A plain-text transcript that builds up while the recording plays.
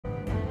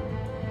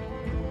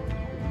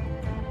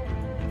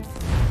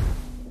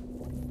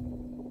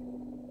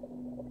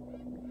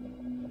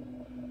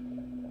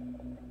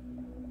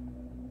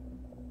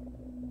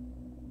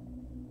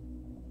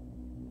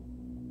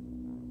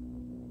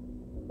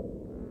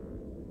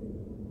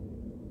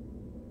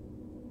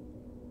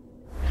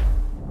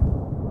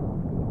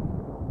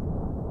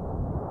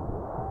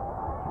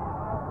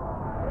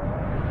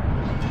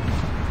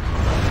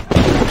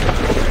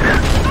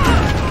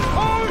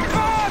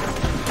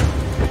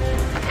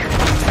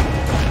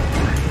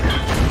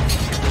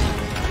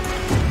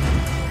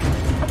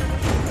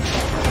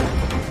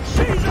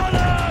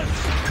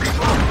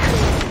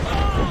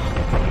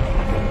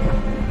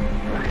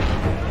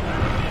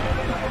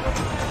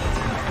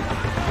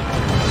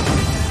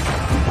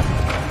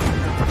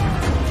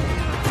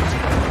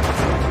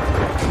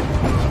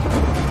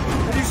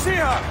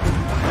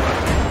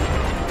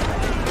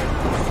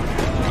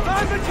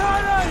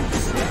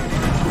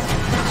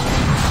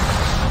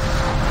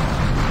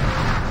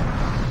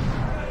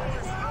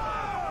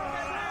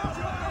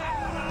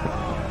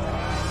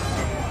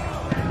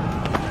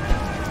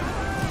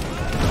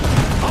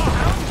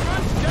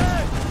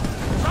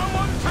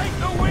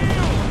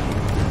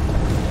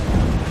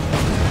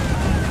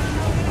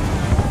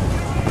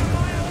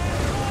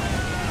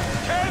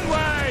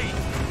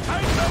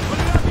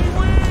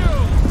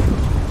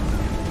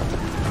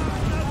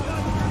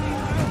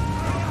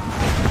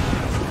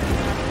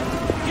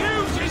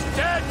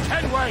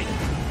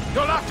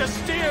You'll have to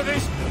steer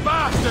this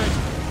bastard!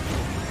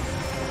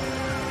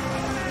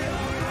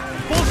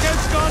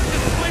 Bulkhead's gone to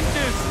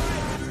splinters!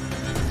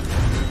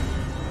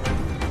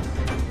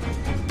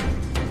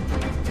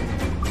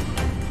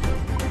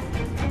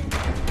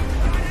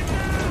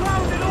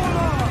 Round it all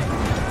on!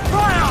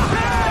 Fire!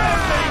 There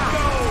they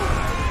go!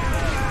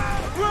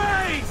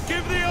 Great!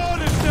 Give the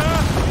order, sir!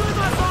 Move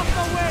us off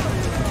the wind!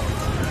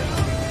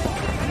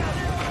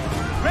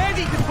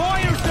 Ready to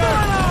fire, sir!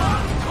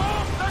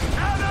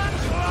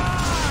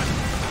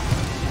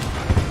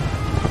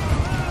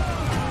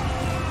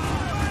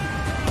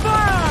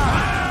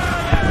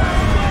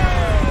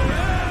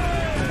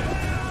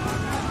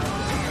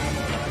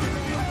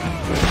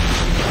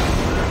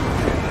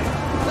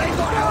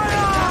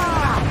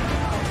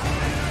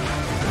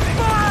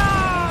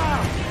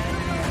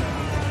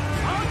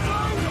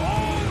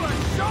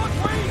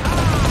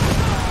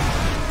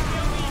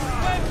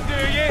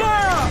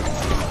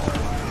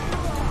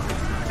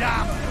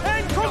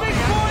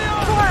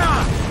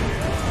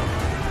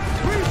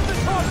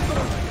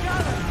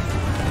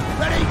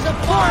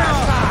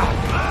 Fire!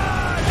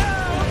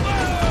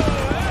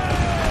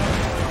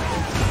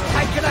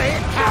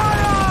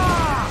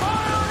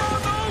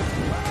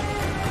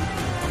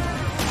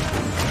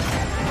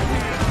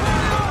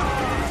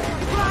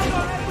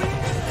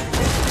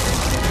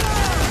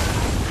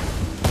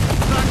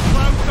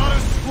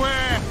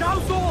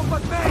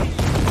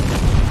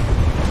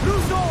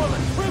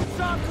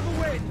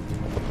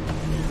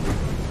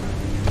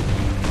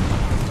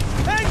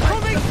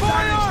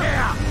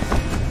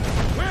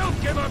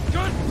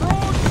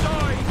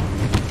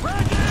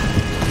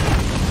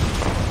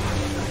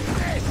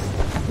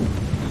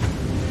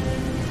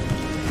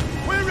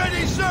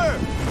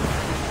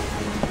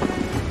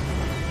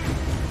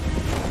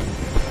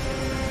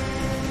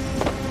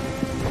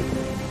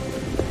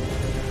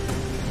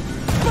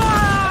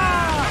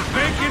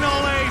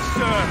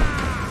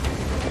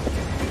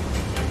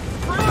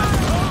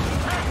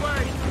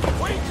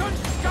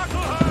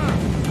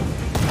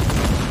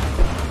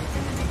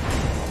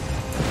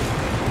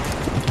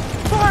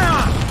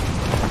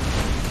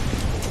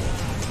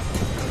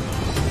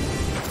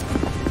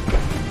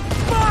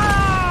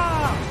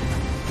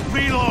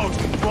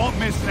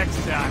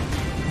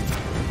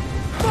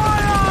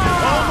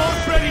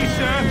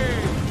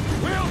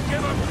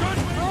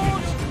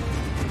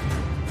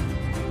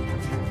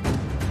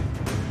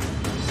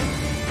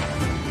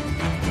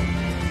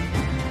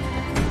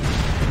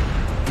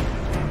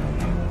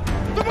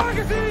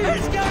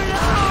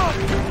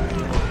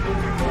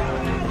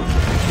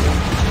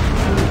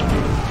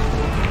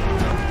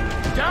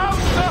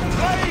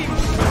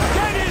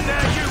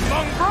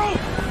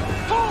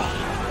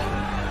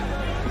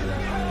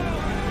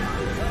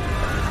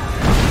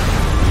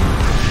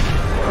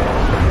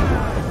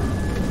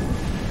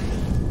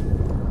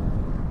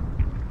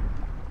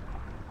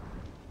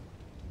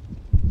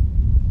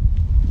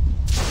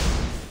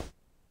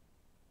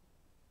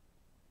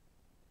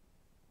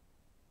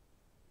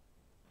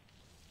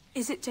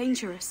 Is it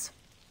dangerous?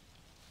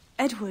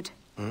 Edward?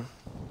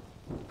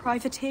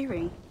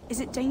 Privateering, is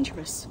it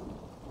dangerous?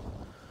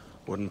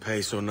 Wouldn't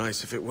pay so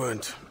nice if it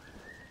weren't.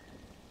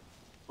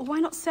 Why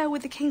not sail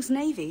with the King's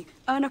Navy?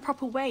 Earn a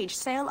proper wage,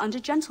 sail under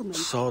gentlemen.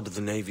 Sod the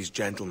Navy's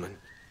gentlemen.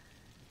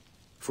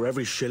 For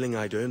every shilling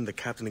I'd earn, the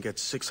captain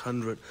gets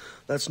 600.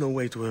 That's no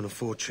way to earn a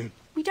fortune.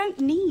 We don't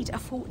need a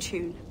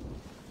fortune.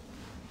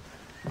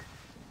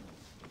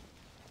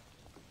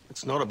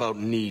 It's not about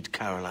need,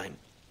 Caroline.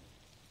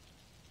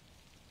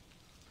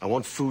 I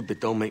want food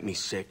that don't make me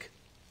sick.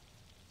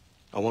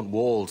 I want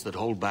walls that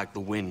hold back the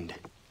wind.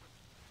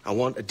 I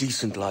want a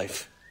decent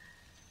life.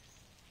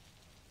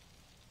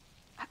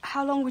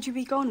 How long would you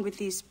be gone with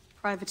these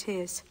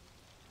privateers?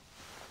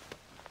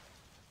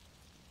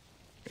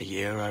 A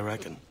year, I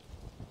reckon.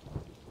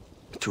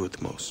 2 at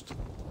the most.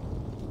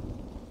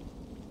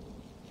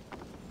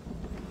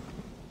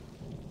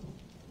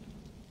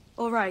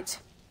 All right.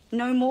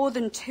 No more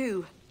than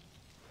 2.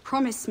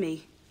 Promise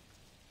me.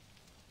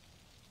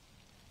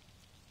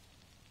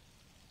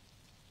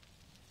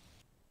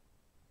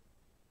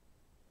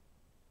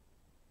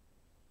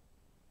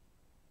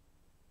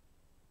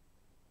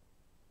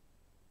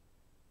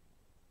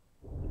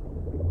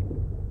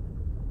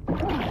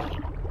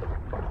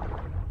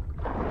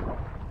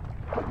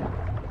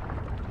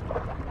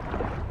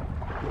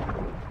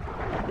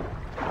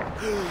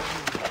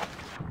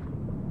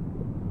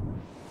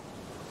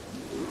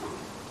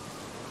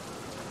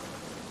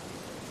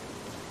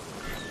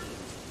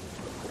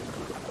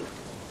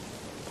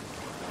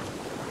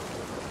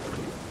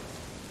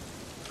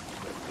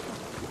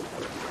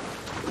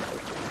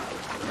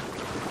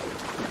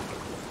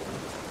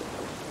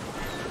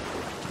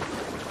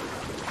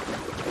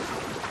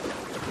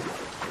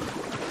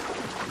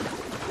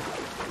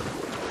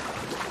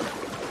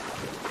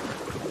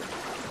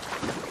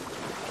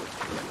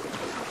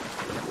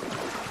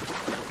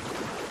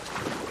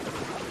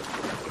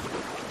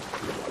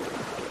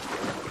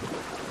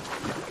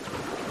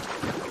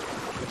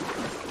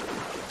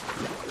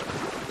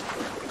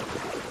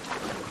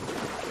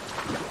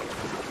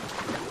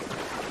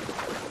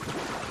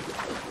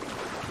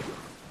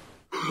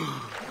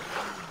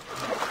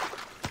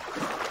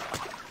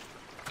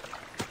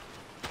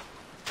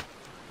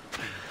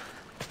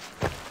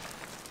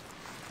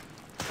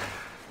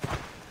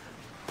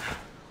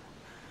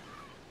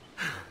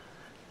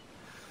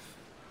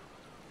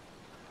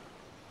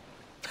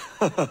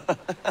 Was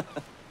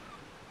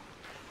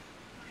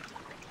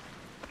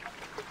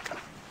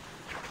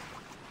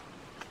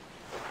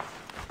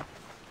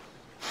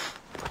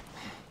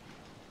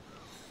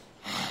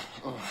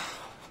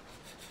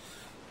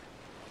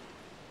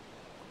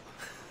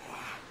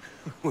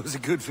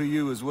it good for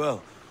you as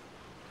well?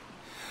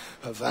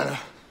 Havana.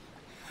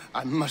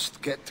 I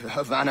must get to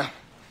Havana.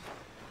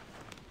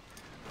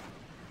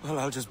 Well,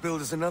 I'll just build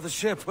us another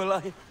ship, will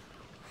I?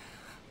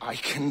 I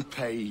can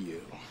pay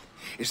you.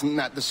 Isn't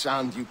that the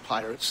sound you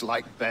pirates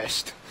like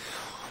best?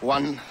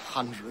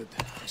 100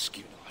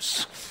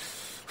 escudos.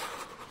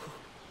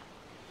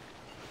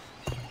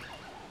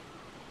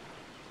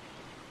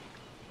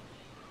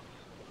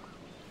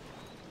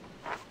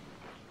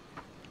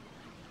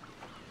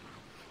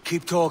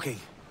 Keep talking.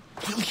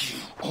 Will you,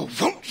 or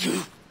won't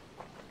you?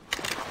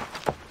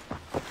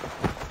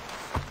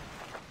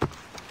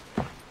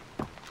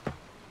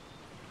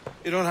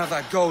 You don't have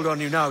that gold on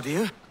you now, do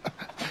you?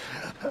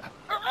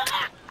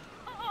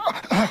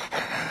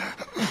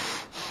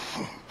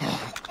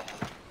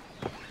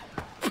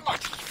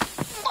 Bloody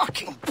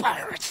fucking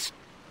pirates!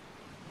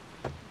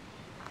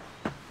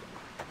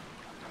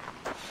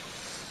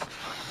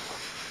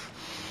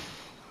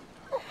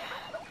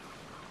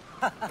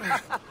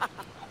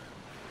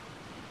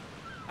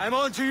 I'm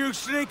on to you,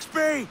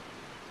 Snakesby!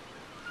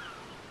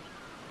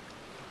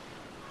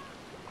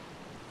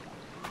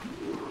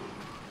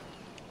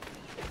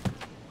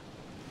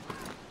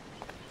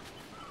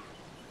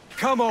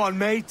 Come on,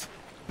 mate.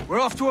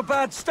 We're off to a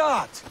bad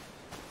start.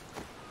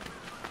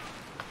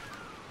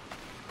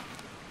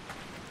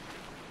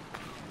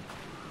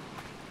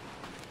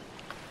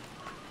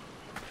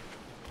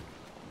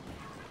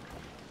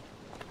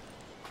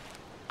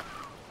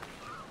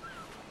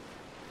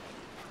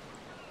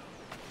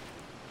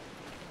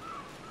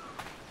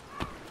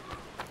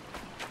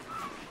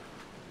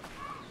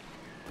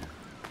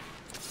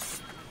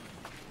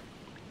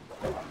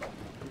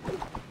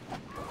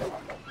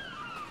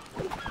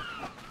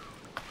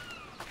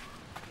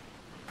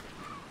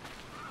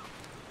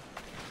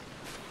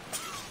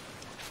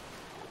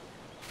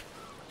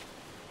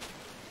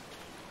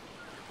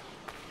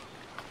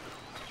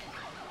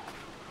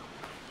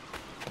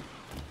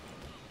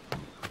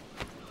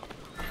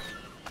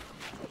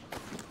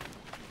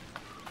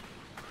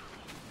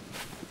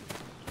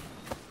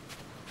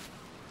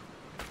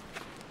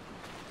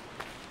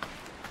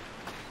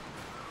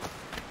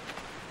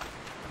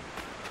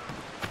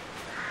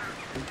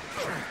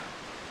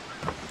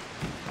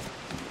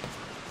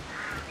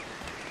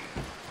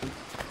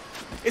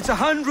 It's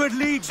 100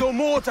 leagues or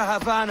more to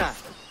Havana.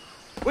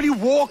 Will you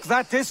walk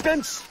that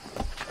distance?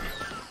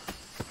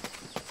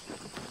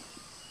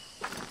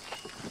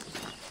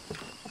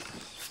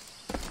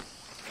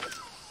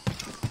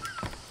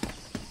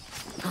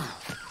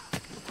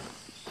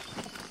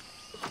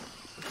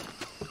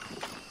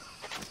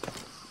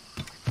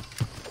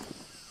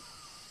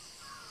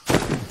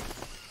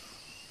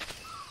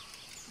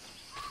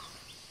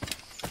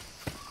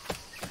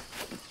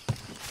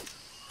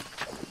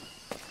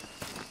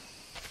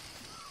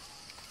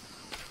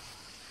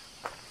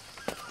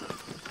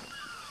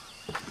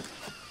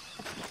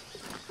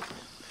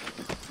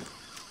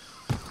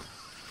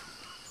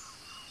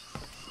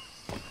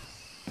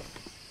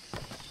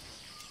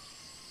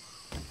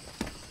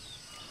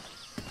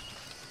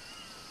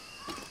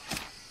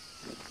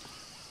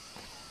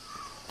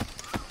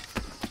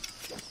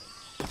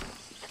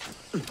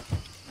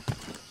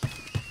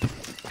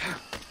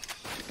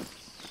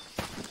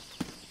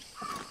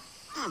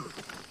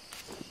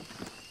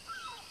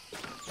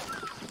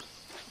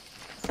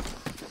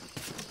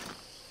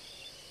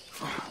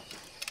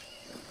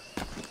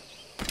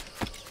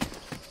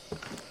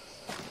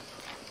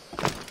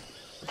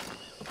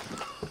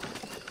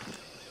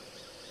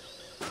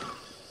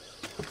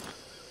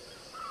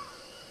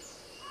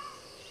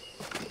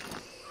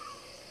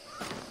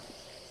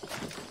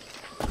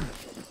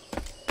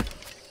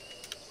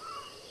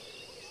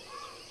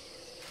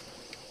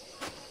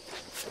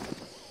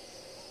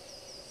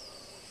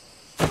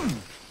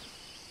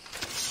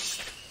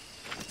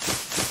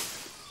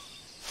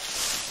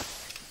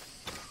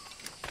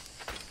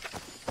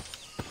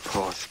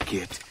 Posh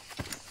git.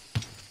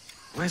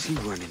 Where's he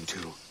running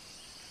to?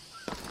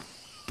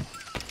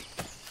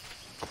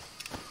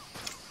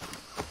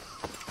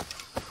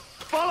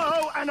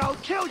 Follow and I'll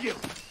kill you!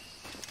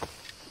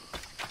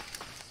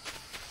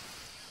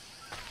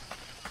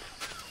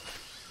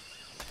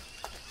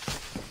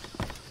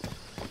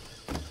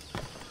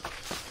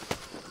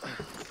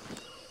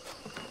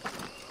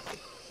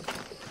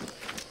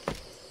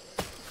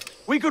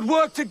 We could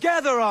work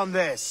together on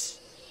this!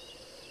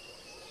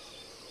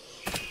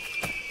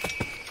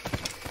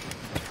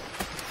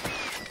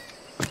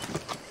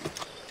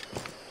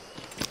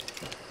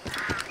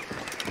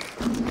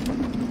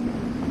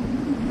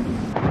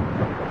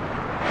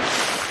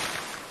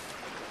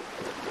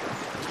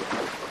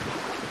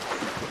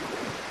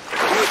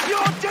 Keep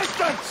your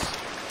distance!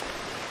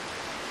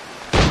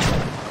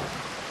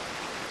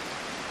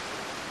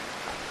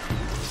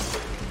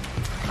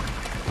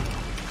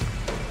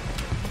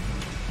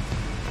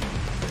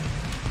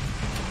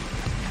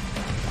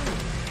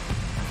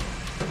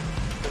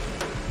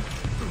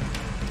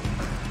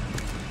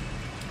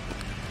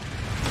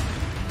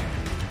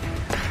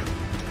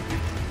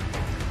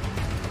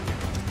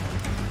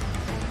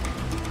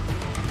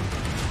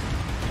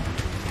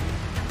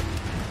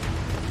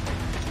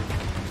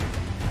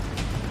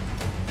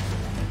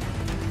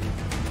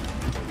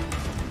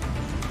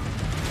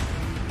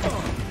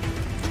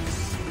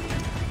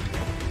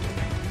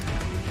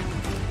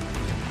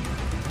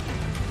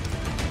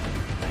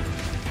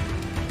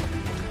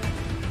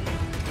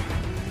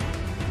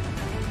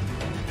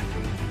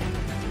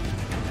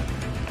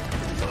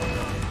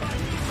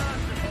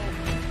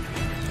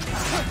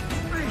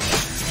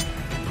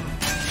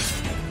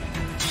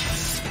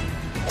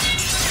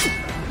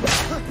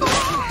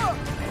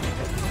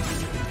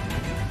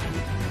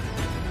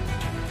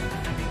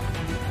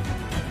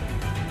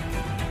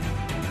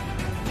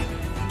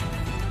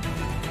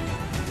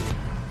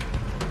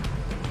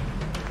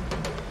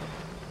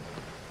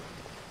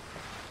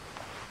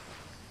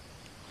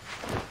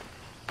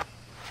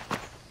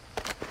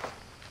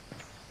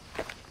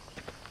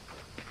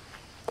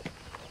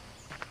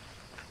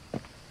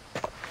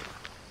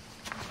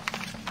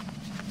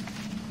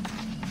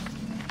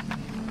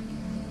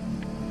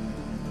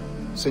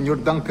 Senor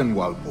Duncan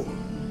Walpole,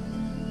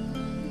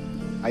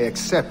 I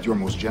accept your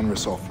most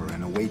generous offer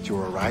and await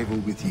your arrival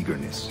with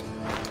eagerness.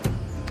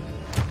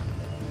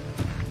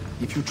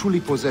 If you truly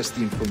possess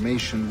the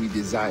information we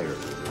desire,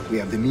 we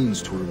have the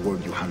means to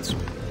reward you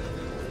handsomely.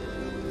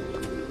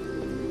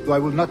 Though I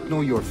will not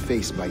know your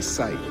face by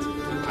sight,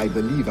 I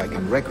believe I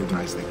can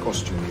recognize the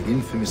costume made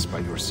infamous by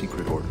your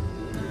secret order.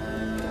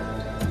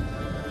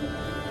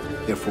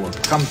 Therefore,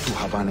 come to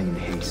Havana in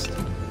haste,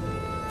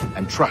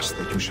 and trust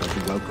that you shall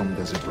be welcomed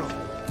as a brother.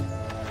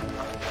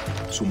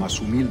 Su más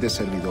humilde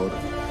servidor,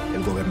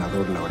 el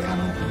gobernador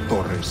Laureano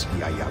Torres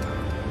y Ayala.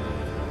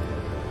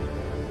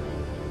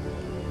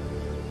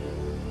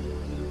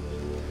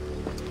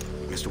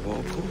 Mr.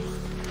 Walpole,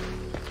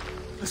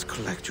 let's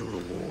collect your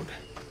reward.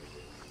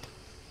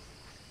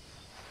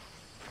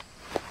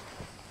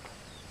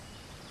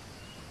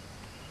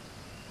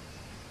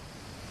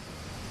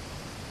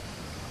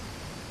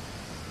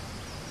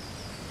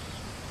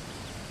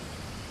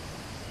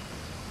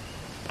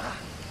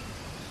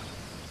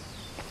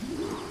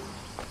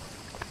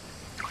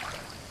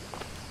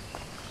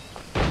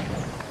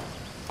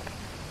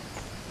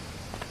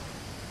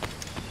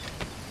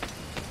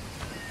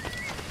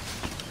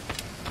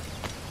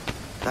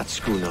 That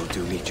schooner'll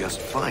do me just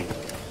fine.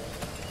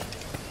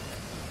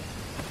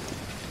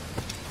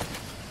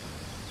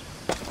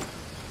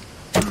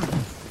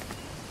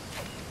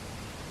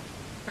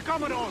 The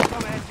Commodore's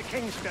gone ahead to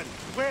Kingston.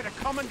 We're to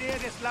commandeer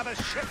this lover's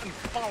ship and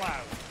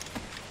follow.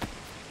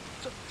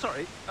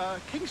 Sorry,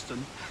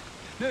 Kingston?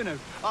 No,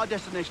 our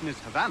destination is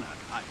Havana.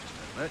 I'm just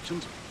a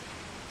merchant.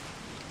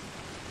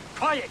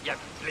 Quiet, you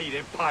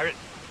bleeding pirate.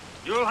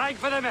 You'll hang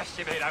for the mess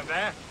you made out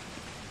there.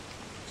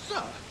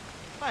 Sir,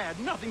 I had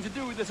nothing to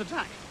do with this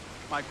attack.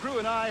 My crew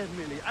and I had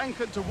merely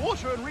anchored to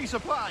water and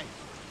resupply.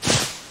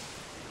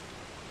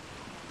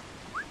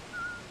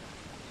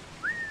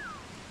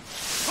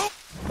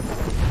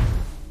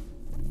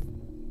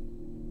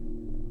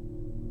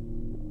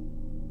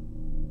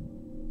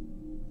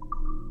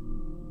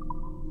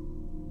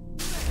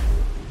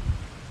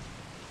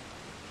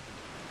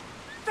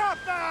 Stop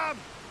them!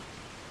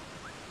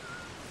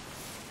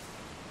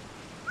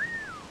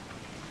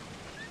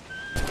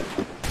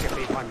 Give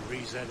me one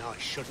reason I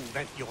shouldn't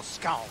vent your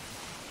skull.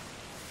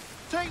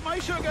 Take my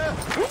sugar!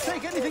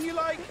 Take anything you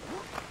like!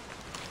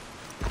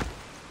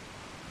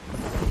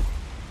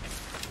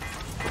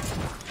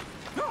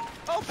 No,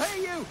 I'll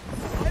pay you!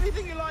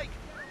 Anything you like!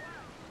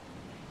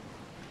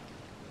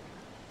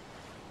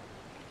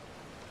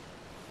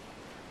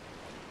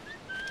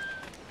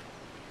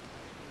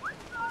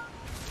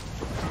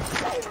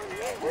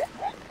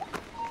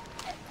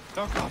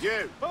 Oh, God.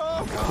 You!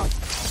 Oh, God!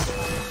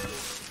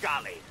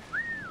 Golly.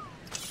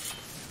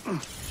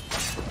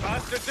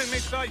 Bastards in me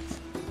sights!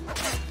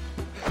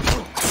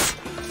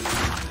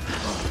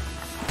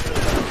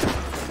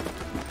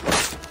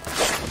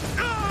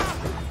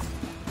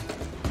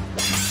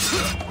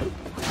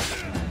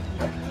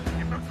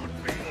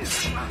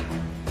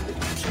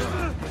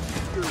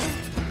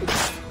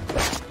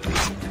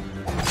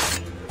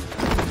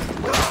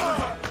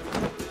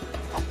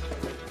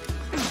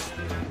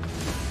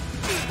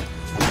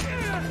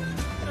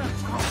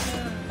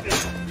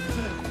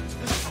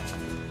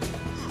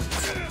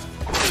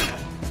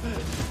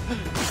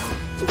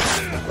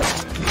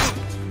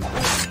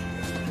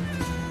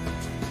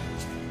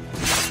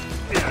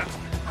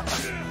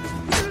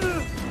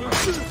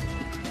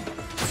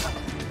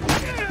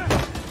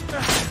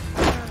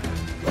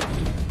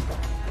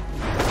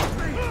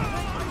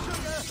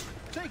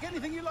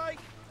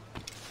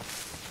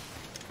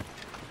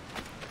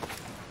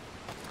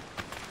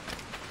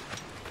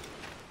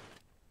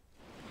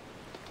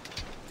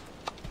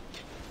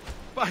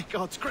 By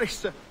God's grace,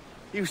 sir,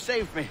 you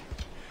saved me.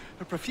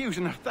 A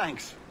profusion of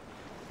thanks.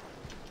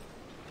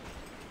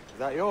 Is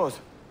that yours?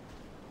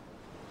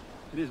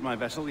 It is my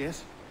vessel,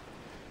 yes.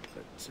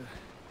 But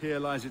here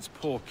lies its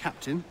poor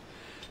captain,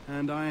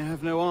 and I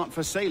have no art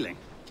for sailing.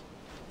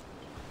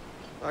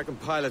 I can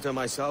pilot her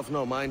myself,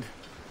 no mind.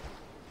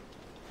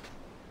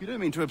 You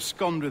don't mean to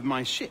abscond with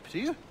my ship, do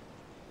you?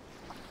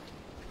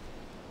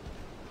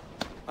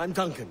 I'm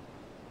Duncan.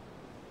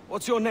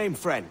 What's your name,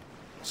 friend?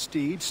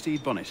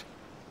 Stede Bonnet.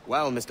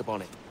 Well, Mr.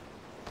 Bonnet,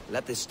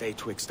 let this stay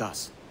twixt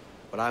us.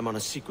 But I'm on a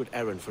secret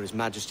errand for His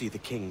Majesty the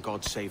King,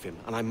 God save him,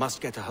 and I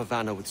must get to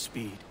Havana with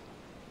speed.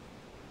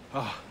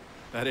 Oh,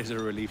 that is a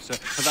relief, sir.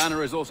 Havana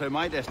is also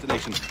my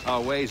destination.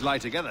 Our ways lie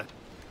together.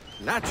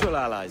 Natural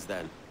allies,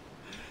 then.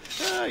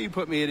 Ah, you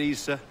put me at ease,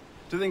 sir.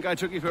 To think I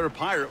took you for a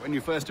pirate when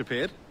you first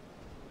appeared.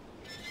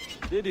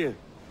 Did you?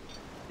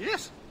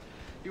 Yes.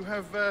 You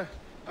have an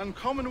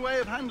uncommon way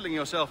of handling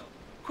yourself.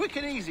 Quick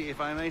and easy,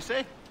 if I may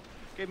say.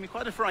 Gave me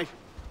quite a fright.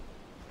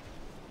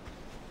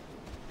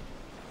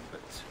 But,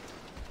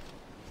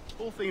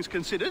 all things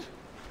considered,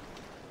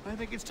 I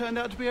think it's turned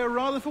out to be a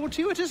rather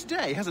fortuitous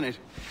day, hasn't it?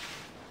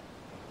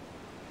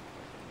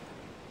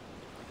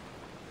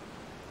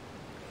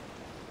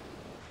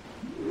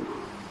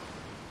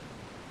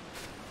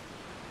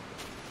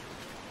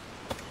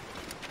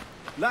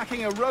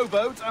 Lacking a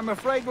rowboat, I'm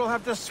afraid we'll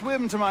have to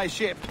swim to my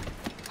ship.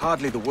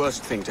 Hardly the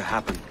worst thing to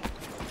happen.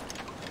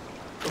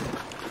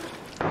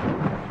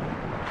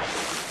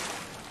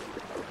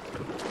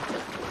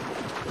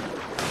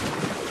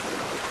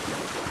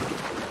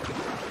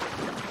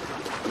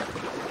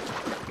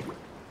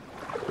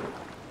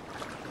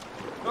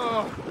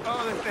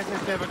 This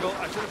is difficult.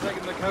 I should have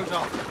taken the coat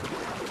off.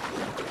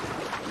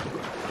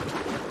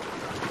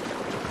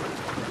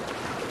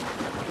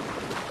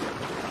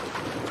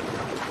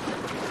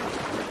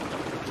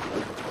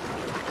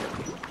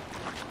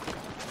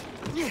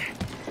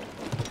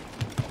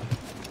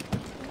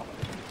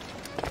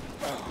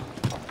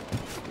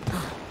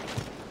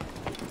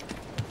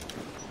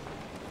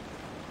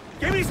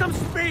 Give me some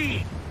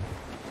speed!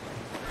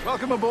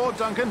 Welcome aboard,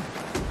 Duncan.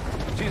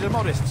 She's a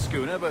modest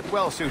schooner, but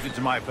well-suited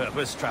to my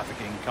purpose,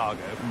 trafficking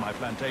cargo from my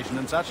plantation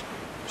and such.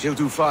 She'll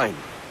do fine.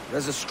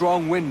 There's a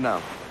strong wind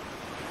now.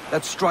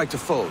 Let's strike to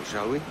full,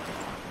 shall we?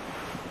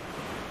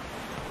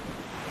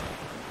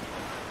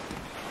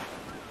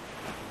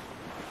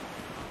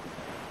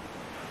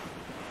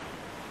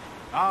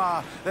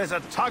 Ah, there's a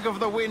tug of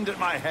the wind at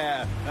my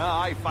hair.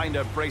 I find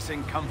a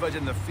bracing comfort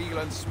in the feel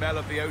and smell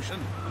of the ocean.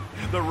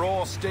 The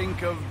raw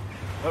stink of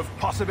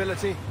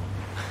possibility.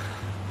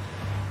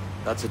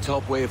 That's a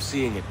top way of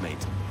seeing it,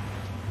 mate.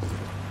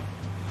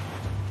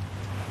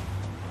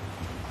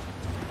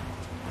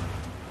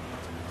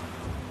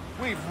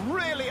 We've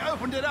really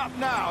opened it up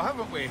now,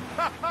 haven't we?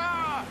 Ha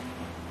ha!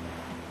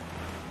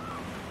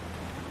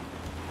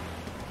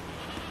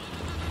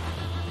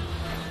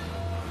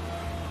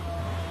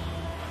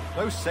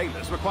 Those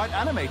sailors were quite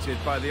animated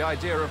by the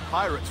idea of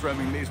pirates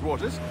roaming these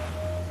waters.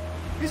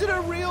 Is it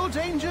a real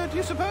danger, do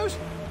you suppose?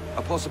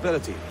 A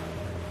possibility.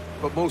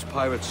 But most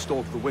pirates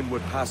stalk the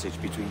windward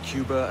passage between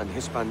Cuba and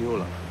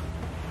Hispaniola.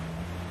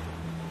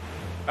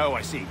 Oh,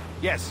 I see.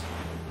 Yes,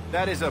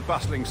 that is a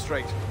bustling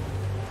strait.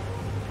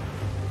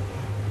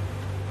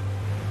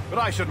 But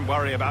I shouldn't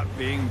worry about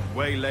being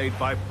waylaid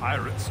by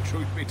pirates,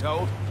 truth be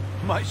told.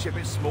 My ship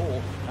is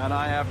small, and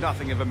I have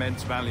nothing of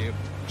immense value.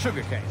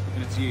 Sugarcane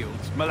and its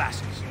yields,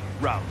 molasses,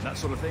 rum, that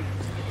sort of thing.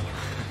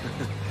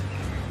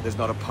 There's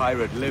not a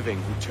pirate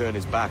living who'd turn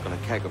his back on a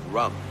keg of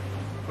rum.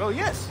 Well,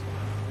 yes.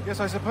 Yes,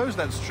 I suppose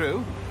that's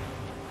true.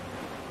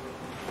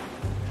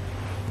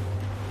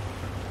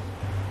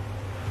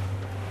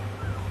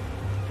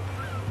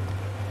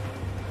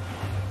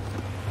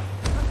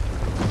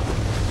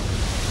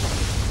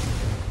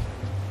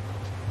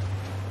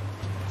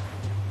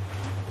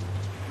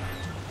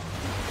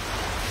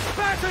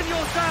 Fasten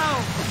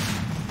yourselves!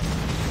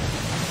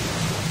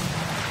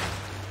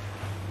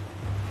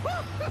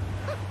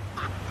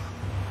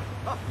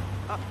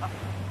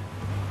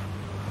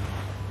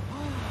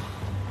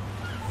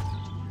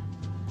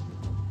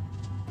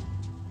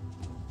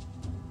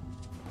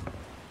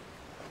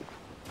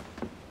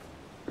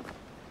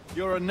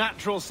 You're a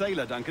natural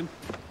sailor, Duncan.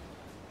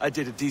 I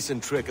did a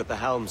decent trick at the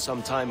helm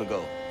some time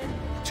ago.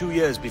 2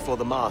 years before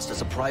the mast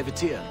as a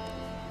privateer.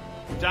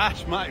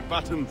 Dash my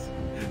buttons.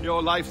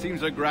 Your life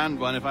seems a grand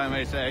one, if I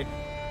may say.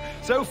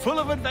 So full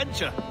of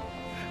adventure.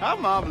 How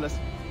marvelous.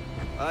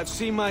 I've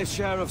seen my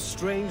share of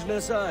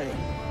strangeness, aye.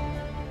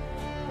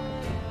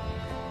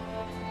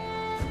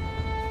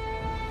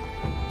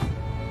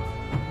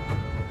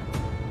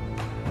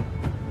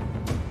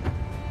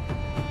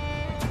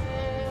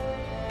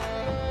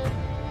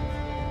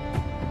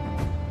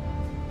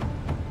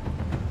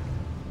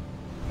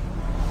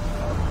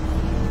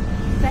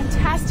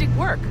 Fantastic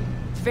work.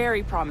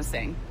 Very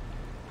promising.